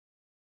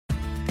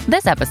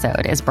This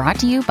episode is brought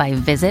to you by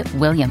Visit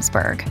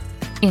Williamsburg.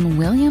 In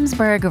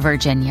Williamsburg,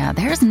 Virginia,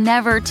 there's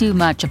never too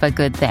much of a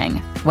good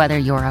thing. Whether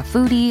you're a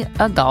foodie,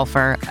 a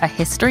golfer, a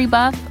history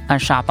buff, a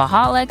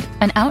shopaholic,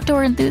 an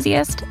outdoor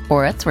enthusiast,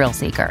 or a thrill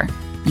seeker,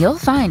 you'll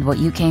find what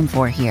you came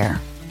for here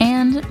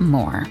and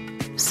more.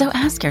 So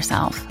ask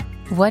yourself,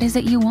 what is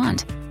it you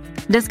want?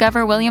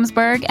 Discover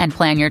Williamsburg and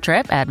plan your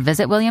trip at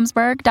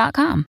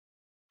visitwilliamsburg.com.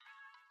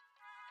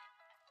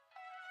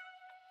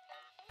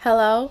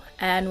 Hello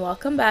and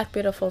welcome back,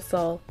 beautiful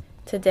soul.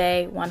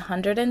 Today,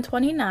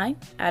 129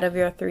 out of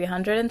your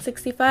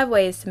 365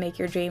 ways to make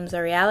your dreams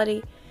a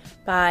reality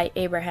by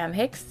Abraham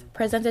Hicks,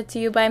 presented to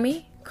you by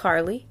me,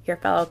 Carly, your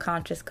fellow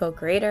conscious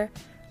co-creator.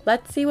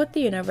 Let's see what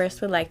the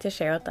universe would like to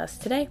share with us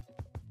today.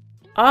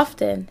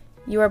 Often,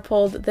 you are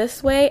pulled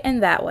this way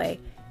and that way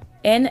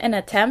in an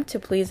attempt to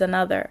please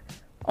another,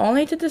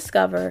 only to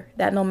discover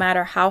that no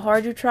matter how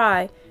hard you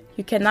try,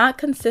 you cannot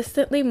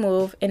consistently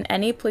move in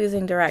any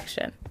pleasing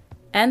direction.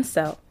 And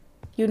so,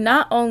 you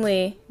not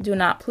only do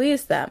not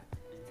please them,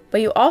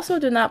 but you also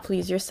do not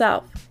please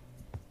yourself.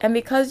 And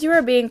because you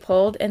are being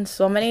pulled in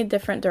so many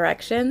different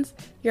directions,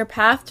 your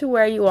path to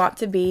where you want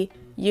to be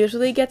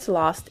usually gets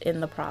lost in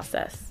the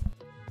process.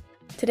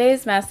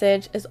 Today's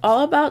message is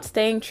all about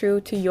staying true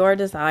to your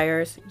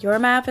desires, your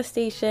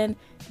manifestation,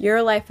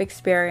 your life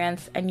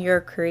experience, and your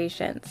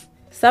creations.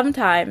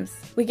 Sometimes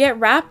we get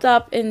wrapped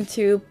up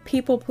into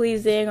people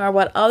pleasing or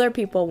what other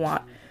people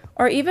want,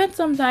 or even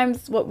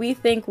sometimes what we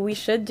think we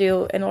should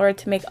do in order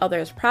to make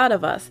others proud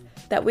of us,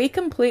 that we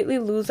completely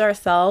lose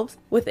ourselves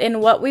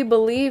within what we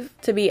believe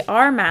to be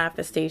our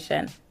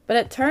manifestation, but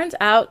it turns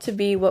out to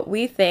be what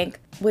we think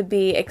would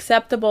be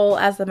acceptable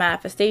as the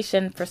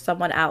manifestation for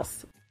someone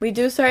else. We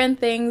do certain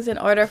things in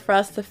order for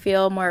us to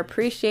feel more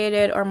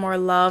appreciated or more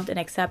loved and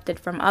accepted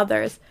from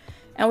others,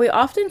 and we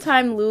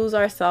oftentimes lose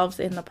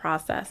ourselves in the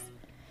process.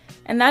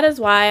 And that is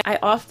why I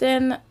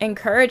often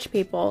encourage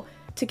people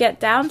to get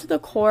down to the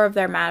core of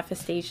their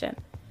manifestation.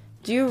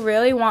 Do you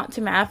really want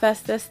to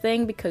manifest this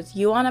thing because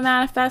you want to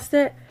manifest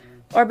it?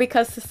 Or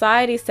because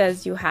society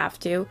says you have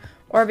to?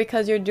 Or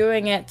because you're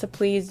doing it to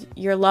please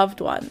your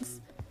loved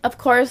ones? Of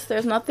course,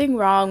 there's nothing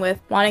wrong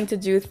with wanting to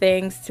do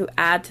things to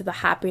add to the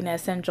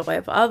happiness and joy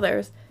of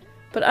others.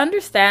 But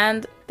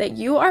understand that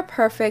you are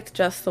perfect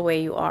just the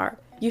way you are.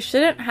 You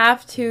shouldn't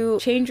have to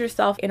change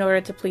yourself in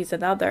order to please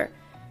another.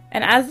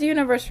 And as the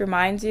universe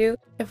reminds you,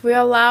 if we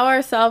allow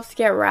ourselves to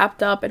get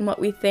wrapped up in what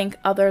we think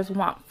others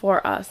want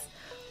for us,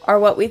 or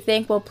what we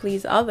think will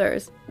please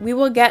others, we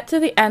will get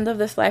to the end of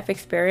this life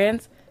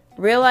experience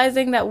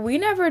realizing that we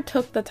never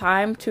took the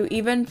time to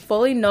even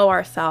fully know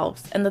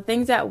ourselves and the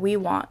things that we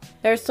want.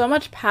 There's so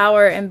much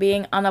power in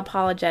being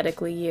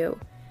unapologetically you,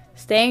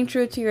 staying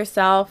true to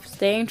yourself,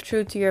 staying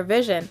true to your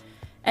vision,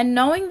 and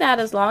knowing that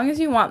as long as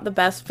you want the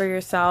best for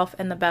yourself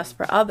and the best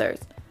for others,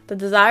 the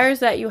desires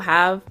that you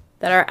have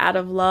that are out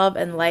of love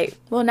and light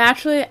will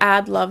naturally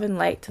add love and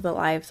light to the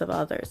lives of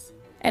others.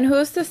 And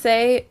who's to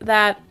say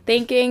that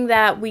thinking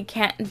that we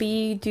can't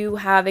be, do,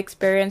 have,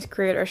 experience,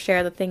 create, or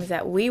share the things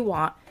that we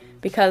want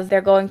because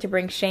they're going to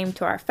bring shame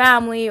to our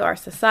family or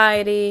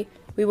society,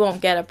 we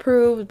won't get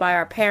approved by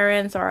our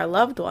parents or our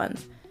loved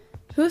ones.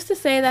 Who's to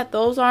say that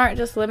those aren't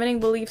just limiting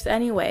beliefs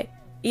anyway?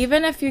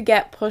 Even if you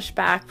get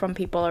pushback from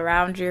people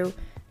around you,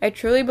 I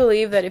truly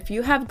believe that if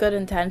you have good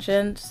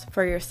intentions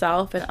for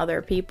yourself and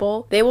other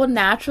people, they will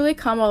naturally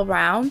come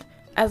around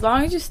as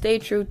long as you stay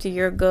true to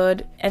your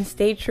good and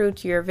stay true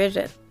to your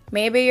vision.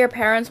 Maybe your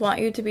parents want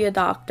you to be a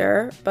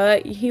doctor,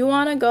 but you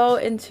want to go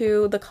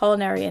into the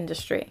culinary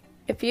industry.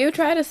 If you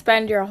try to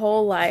spend your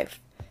whole life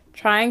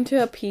trying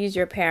to appease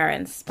your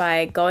parents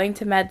by going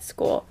to med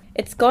school,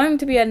 it's going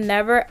to be a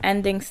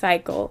never-ending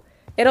cycle.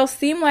 It'll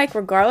seem like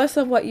regardless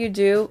of what you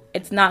do,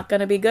 it's not going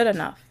to be good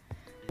enough.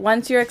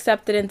 Once you're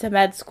accepted into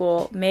med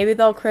school, maybe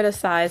they'll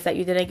criticize that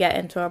you didn't get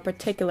into a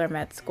particular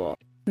med school.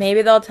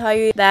 Maybe they'll tell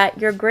you that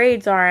your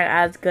grades aren't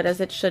as good as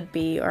it should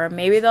be, or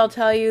maybe they'll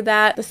tell you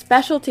that the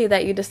specialty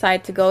that you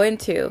decide to go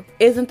into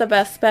isn't the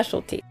best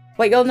specialty.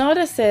 What you'll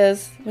notice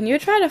is, when you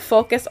try to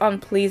focus on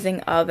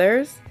pleasing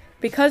others,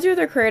 because you're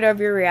the creator of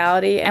your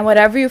reality, and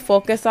whatever you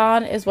focus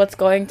on is what's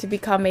going to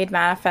become made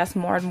manifest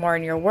more and more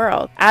in your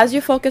world. As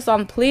you focus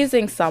on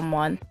pleasing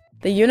someone,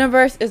 the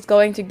universe is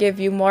going to give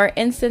you more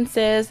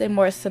instances and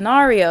more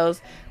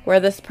scenarios where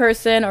this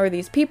person or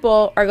these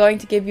people are going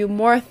to give you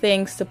more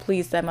things to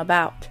please them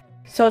about.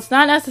 So it's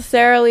not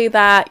necessarily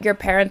that your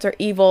parents are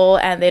evil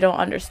and they don't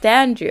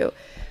understand you,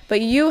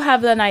 but you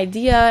have an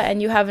idea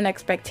and you have an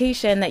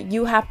expectation that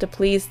you have to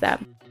please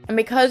them. And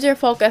because you're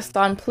focused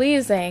on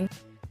pleasing,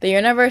 the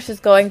universe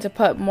is going to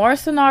put more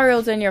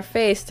scenarios in your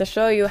face to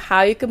show you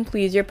how you can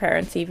please your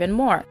parents even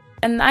more.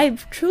 And I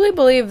truly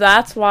believe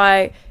that's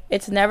why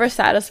it's never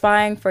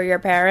satisfying for your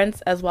parents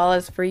as well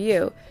as for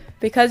you,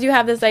 because you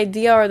have this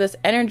idea or this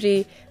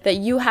energy that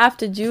you have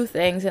to do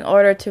things in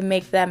order to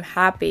make them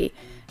happy.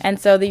 And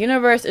so the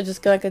universe is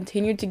just going to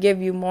continue to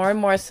give you more and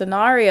more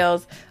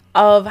scenarios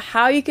of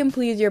how you can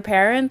please your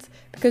parents,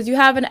 because you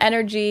have an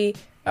energy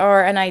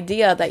or an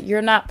idea that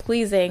you're not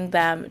pleasing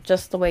them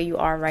just the way you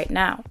are right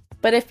now.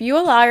 But if you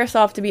allow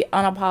yourself to be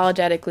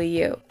unapologetically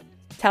you,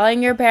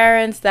 telling your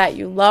parents that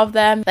you love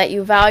them, that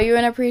you value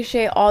and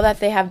appreciate all that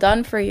they have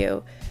done for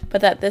you, but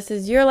that this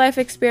is your life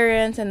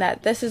experience and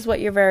that this is what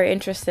you're very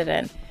interested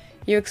in.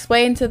 You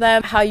explain to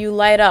them how you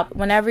light up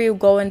whenever you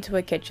go into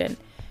a kitchen.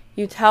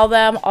 You tell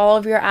them all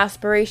of your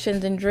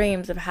aspirations and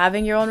dreams of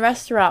having your own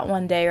restaurant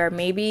one day, or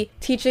maybe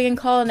teaching in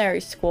culinary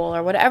school,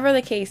 or whatever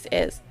the case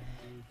is.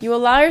 You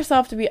allow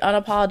yourself to be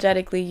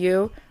unapologetically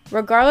you,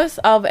 regardless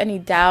of any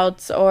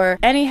doubts or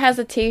any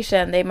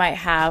hesitation they might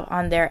have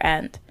on their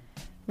end.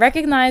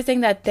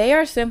 Recognizing that they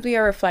are simply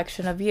a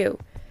reflection of you.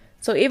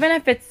 So even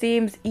if it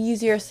seems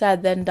easier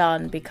said than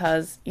done,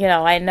 because,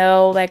 I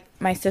know like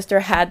my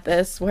sister had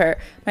this where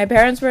my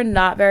parents were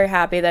not very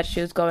happy that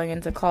she was going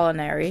into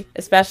culinary,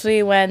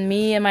 especially when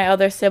me and my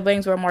other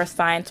siblings were more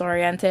science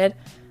oriented.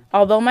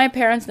 Although my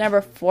parents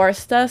never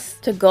forced us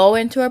to go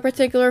into a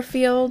particular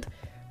field,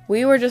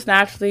 we were just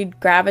naturally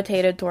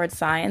gravitated towards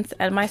science,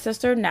 and my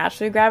sister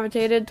naturally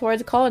gravitated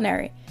towards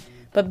culinary.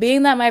 But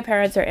being that my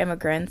parents are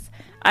immigrants,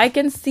 I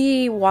can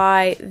see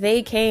why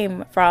they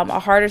came from a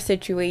harder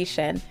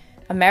situation.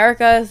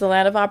 America is the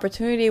land of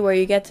opportunity where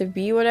you get to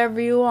be whatever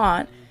you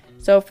want.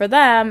 So for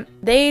them,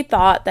 they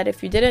thought that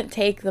if you didn't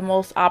take the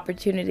most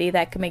opportunity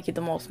that could make you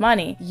the most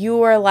money, you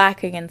were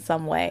lacking in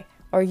some way,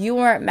 or you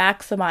weren't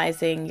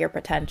maximizing your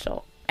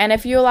potential. And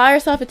if you allow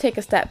yourself to take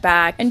a step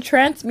back and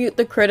transmute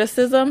the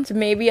criticism to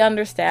maybe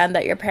understand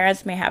that your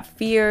parents may have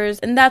fears,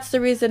 and that's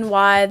the reason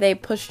why they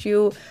pushed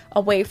you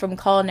away from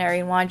culinary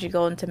and wanted you to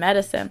go into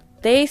medicine.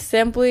 They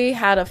simply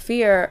had a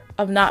fear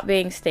of not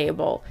being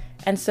stable.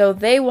 And so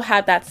they will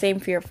have that same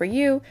fear for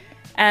you.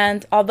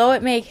 And although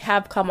it may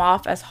have come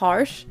off as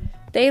harsh,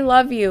 they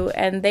love you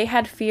and they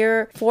had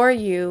fear for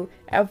you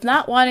of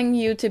not wanting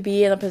you to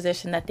be in a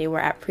position that they were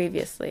at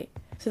previously.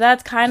 So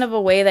that's kind of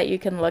a way that you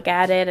can look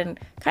at it and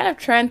kind of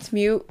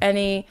transmute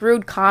any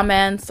rude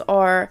comments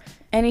or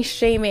any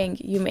shaming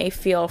you may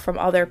feel from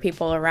other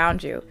people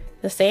around you,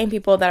 the same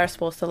people that are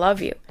supposed to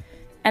love you.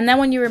 And then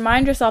when you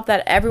remind yourself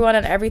that everyone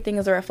and everything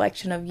is a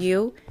reflection of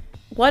you,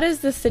 what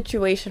is this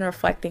situation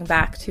reflecting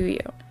back to you?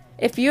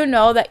 If you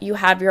know that you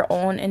have your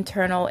own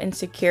internal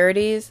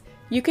insecurities,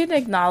 you can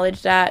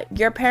acknowledge that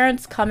your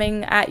parents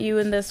coming at you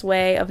in this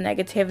way of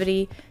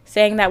negativity,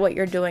 saying that what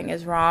you're doing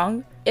is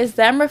wrong, is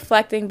them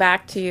reflecting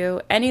back to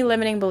you any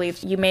limiting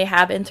beliefs you may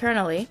have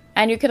internally,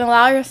 and you can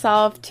allow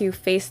yourself to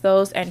face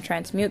those and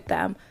transmute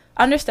them,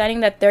 understanding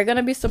that they're going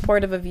to be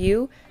supportive of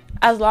you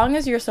as long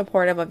as you're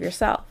supportive of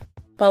yourself.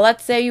 But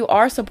let's say you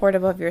are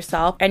supportive of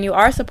yourself and you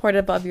are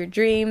supportive of your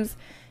dreams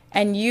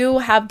and you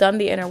have done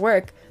the inner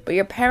work, but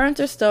your parents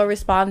are still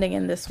responding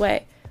in this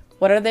way.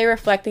 What are they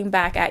reflecting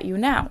back at you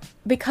now?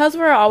 Because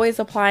we're always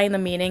applying the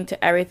meaning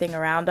to everything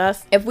around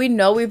us, if we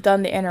know we've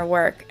done the inner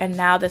work and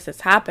now this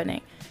is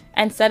happening,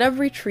 instead of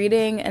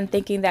retreating and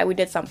thinking that we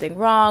did something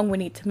wrong, we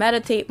need to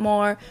meditate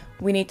more,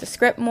 we need to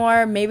script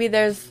more, maybe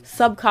there's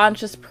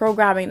subconscious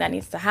programming that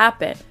needs to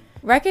happen.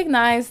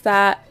 Recognize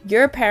that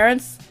your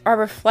parents are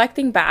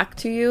reflecting back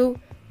to you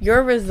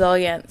your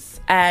resilience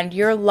and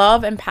your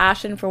love and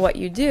passion for what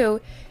you do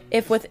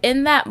if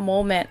within that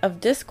moment of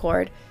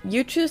discord,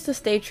 you choose to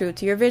stay true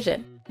to your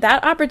vision.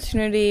 That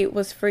opportunity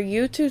was for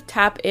you to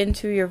tap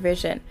into your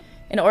vision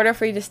in order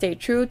for you to stay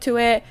true to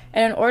it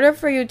and in order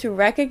for you to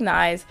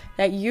recognize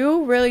that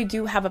you really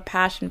do have a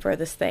passion for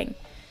this thing,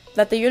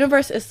 that the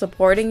universe is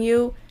supporting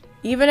you,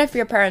 even if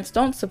your parents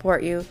don't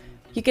support you.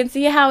 You can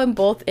see how in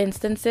both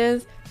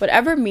instances,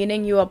 whatever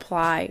meaning you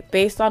apply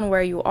based on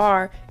where you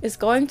are is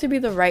going to be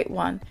the right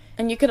one.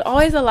 And you can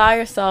always allow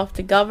yourself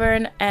to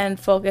govern and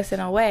focus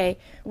in a way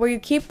where you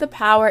keep the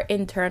power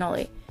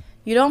internally.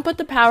 You don't put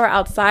the power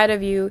outside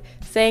of you,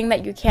 saying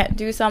that you can't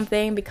do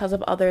something because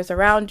of others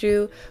around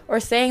you,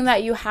 or saying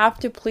that you have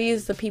to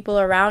please the people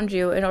around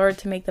you in order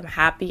to make them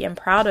happy and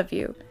proud of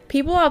you.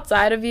 People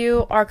outside of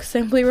you are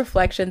simply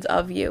reflections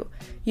of you.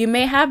 You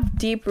may have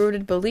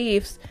deep-rooted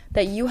beliefs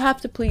that you have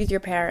to please your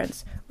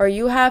parents, or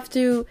you have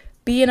to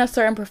be in a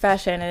certain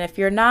profession, and if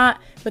you're not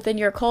within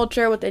your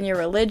culture, within your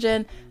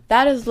religion,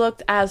 that is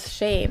looked as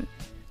shame.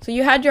 So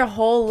you had your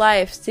whole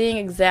life seeing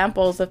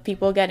examples of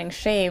people getting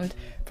shamed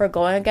for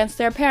going against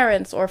their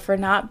parents or for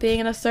not being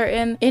in a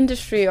certain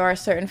industry or a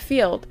certain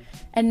field.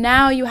 And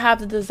now you have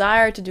the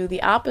desire to do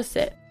the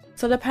opposite.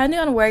 So depending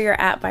on where you're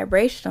at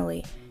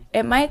vibrationally,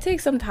 it might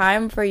take some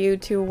time for you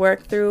to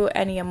work through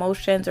any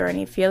emotions or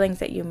any feelings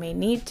that you may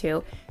need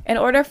to in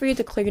order for you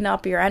to clean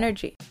up your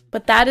energy.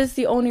 But that is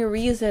the only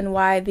reason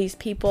why these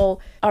people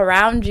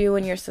around you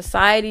in your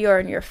society or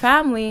in your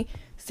family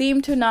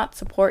seem to not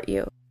support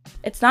you.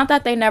 It's not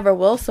that they never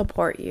will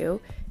support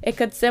you. It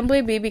could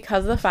simply be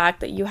because of the fact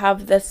that you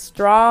have this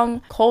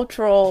strong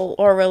cultural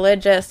or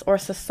religious or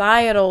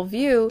societal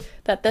view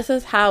that this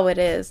is how it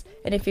is.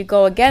 And if you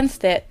go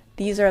against it,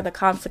 these are the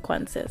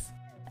consequences.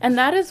 And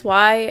that is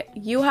why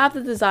you have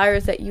the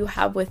desires that you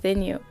have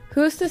within you.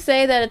 Who's to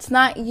say that it's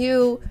not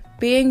you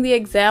being the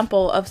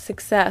example of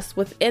success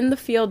within the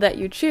field that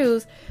you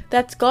choose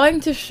that's going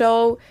to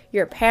show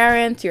your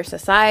parents, your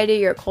society,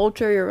 your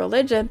culture, your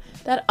religion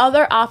that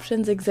other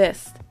options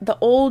exist? the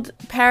old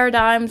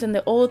paradigms and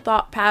the old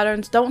thought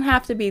patterns don't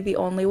have to be the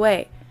only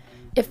way.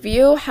 If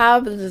you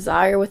have the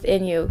desire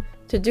within you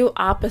to do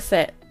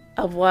opposite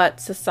of what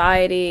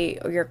society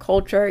or your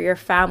culture, your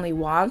family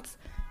wants,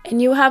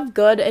 and you have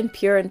good and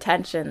pure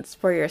intentions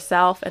for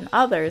yourself and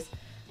others,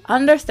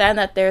 understand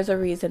that there's a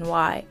reason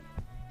why.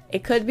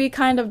 It could be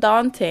kind of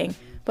daunting,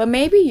 but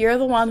maybe you're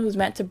the one who's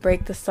meant to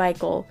break the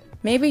cycle.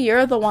 Maybe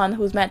you're the one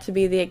who's meant to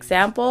be the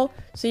example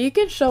so you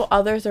can show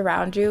others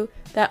around you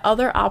that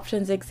other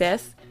options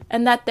exist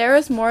and that there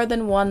is more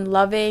than one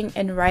loving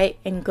and right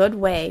and good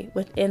way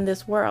within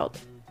this world.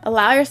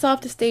 Allow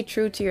yourself to stay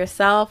true to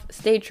yourself,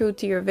 stay true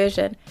to your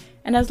vision,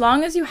 and as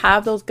long as you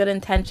have those good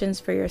intentions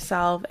for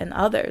yourself and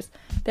others,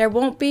 there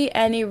won't be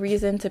any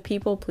reason to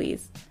people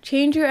please.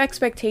 Change your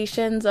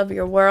expectations of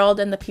your world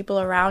and the people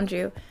around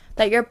you,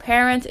 that your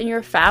parents and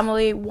your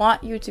family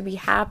want you to be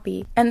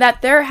happy, and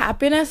that their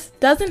happiness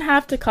doesn't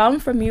have to come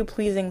from you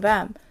pleasing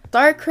them.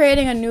 Start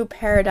creating a new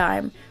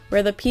paradigm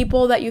where the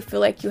people that you feel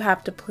like you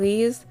have to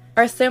please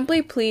are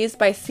simply pleased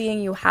by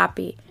seeing you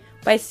happy,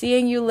 by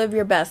seeing you live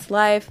your best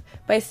life,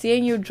 by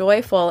seeing you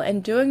joyful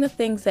and doing the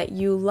things that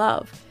you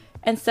love.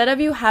 Instead of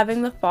you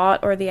having the thought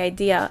or the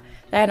idea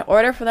that in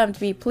order for them to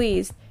be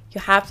pleased, you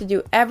have to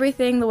do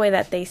everything the way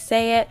that they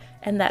say it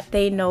and that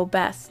they know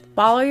best.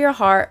 Follow your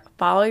heart,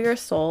 follow your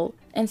soul,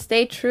 and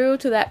stay true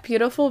to that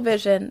beautiful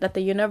vision that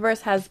the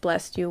universe has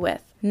blessed you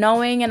with,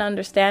 knowing and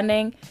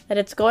understanding that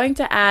it's going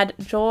to add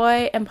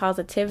joy and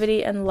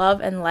positivity and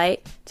love and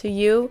light to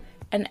you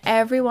and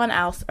everyone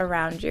else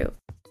around you.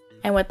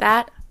 And with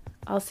that,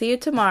 I'll see you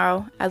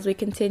tomorrow as we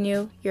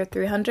continue your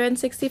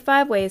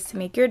 365 ways to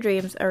make your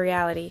dreams a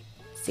reality.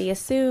 See you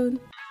soon.